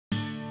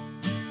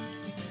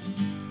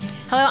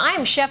Hello, I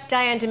am Chef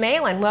Diane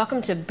DiMeo and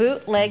welcome to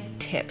Bootleg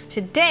Tips.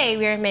 Today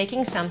we are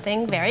making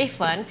something very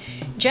fun.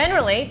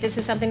 Generally, this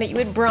is something that you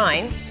would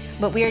brine,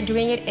 but we are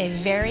doing it a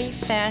very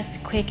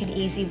fast, quick, and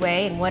easy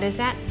way. And what is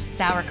that?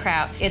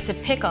 Sauerkraut. It's a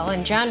pickle,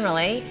 and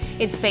generally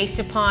it's based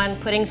upon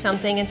putting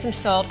something in some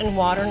salt and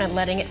water and then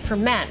letting it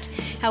ferment.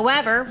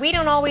 However, we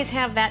don't always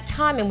have that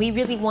time, and we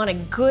really want a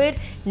good,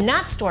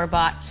 not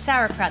store-bought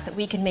sauerkraut that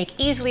we can make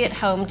easily at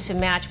home to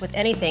match with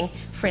anything.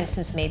 For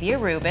instance, maybe a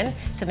Reuben.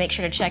 So make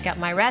sure to check out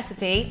my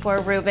recipe for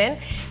a Reuben.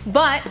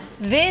 But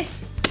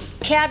this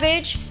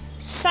cabbage,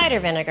 cider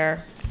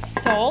vinegar,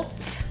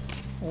 salt,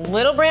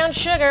 little brown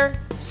sugar,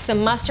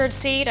 some mustard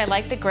seed. I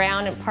like the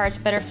ground, imparts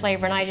better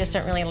flavor, and I just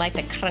don't really like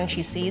the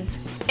crunchy seeds.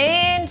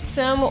 And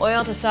some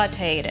oil to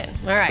saute it in.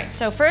 All right,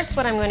 so first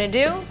what I'm going to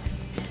do,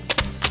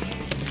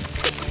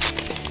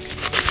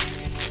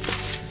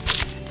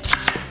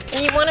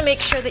 and you want to make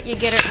sure that you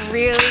get it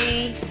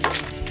really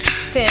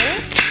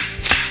thin.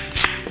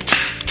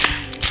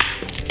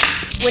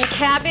 When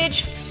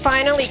cabbage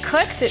finally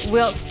cooks, it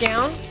wilts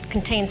down,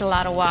 contains a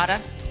lot of water.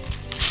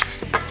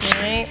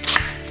 All right,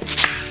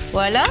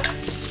 voila.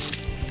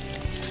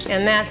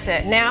 And that's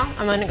it. Now,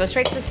 I'm gonna go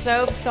straight to the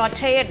stove,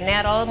 saute it, and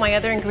add all of my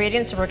other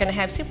ingredients, and we're gonna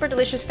have super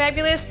delicious,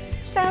 fabulous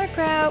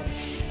sauerkraut.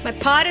 My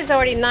pot is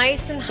already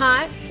nice and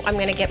hot. I'm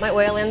gonna get my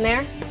oil in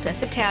there,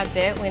 just a tad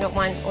bit. We don't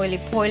want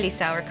oily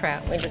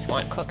sauerkraut. We just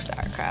want cooked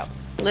sauerkraut.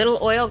 Little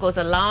oil goes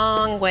a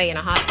long way in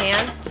a hot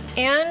pan.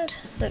 And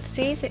let's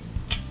see,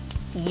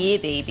 yeah,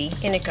 baby,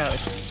 in it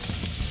goes.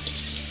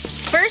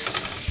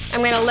 First,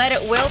 I'm gonna let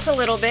it wilt a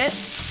little bit.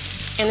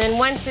 And then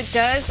once it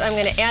does, I'm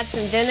going to add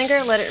some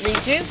vinegar, let it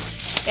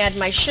reduce, add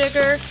my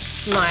sugar,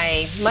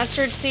 my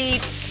mustard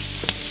seed,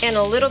 and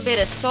a little bit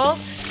of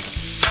salt.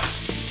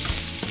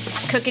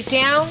 Cook it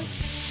down,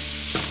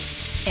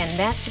 and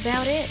that's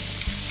about it.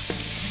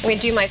 I'm going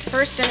to do my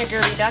first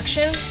vinegar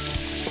reduction.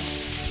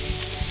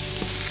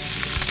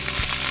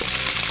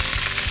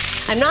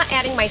 I'm not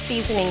adding my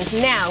seasonings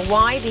now.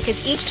 Why?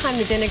 Because each time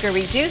the vinegar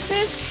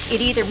reduces,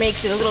 it either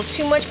makes it a little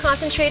too much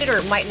concentrated or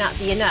it might not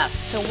be enough.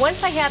 So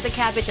once I have the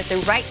cabbage at the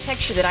right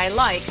texture that I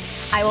like,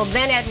 I will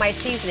then add my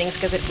seasonings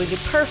because it will be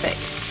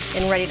perfect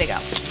and ready to go.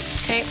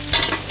 Okay,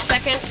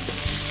 second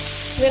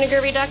vinegar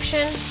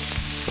reduction.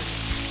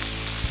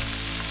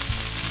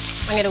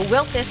 I'm going to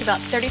wilt this about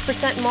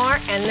 30% more,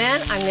 and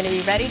then I'm going to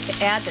be ready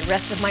to add the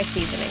rest of my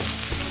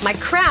seasonings. My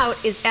kraut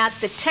is at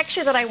the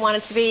texture that I want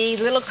it to be, a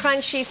little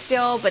crunchy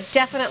still, but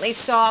definitely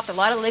soft. A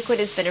lot of liquid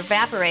has been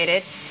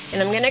evaporated.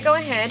 And I'm going to go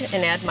ahead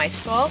and add my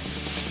salt,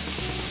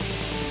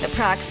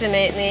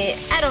 approximately,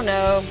 I don't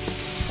know,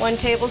 1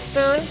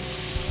 tablespoon.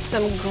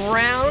 Some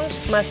ground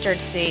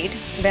mustard seed,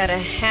 about a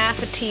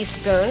 ½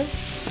 teaspoon.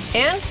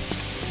 And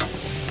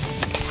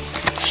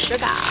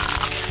sugar.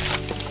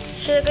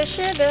 Sugar,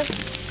 sugar.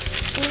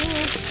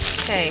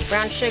 Okay,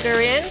 brown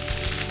sugar in,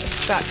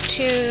 about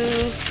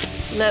 2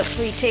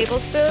 lovely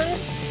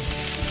tablespoons,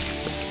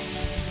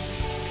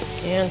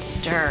 and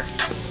stir.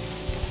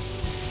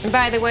 And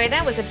by the way,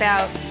 that was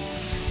about,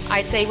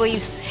 I'd say we'll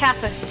use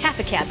half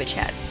a cabbage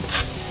head,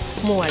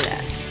 more or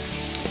less,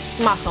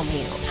 más o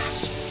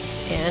menos.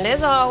 And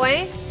as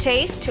always,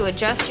 taste to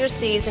adjust your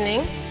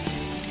seasoning.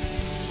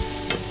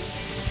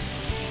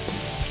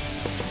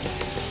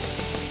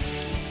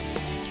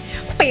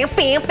 Bam,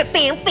 bam, bam,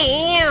 bam,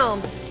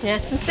 bam.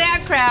 That's some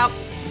sauerkraut.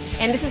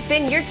 And this has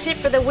been your tip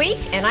for the week,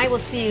 and I will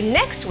see you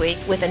next week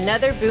with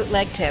another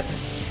bootleg tip.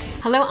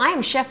 Hello, I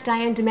am Chef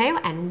Diane DiMeo,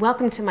 and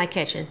welcome to my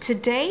kitchen.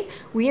 Today,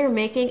 we are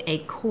making a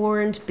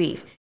corned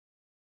beef.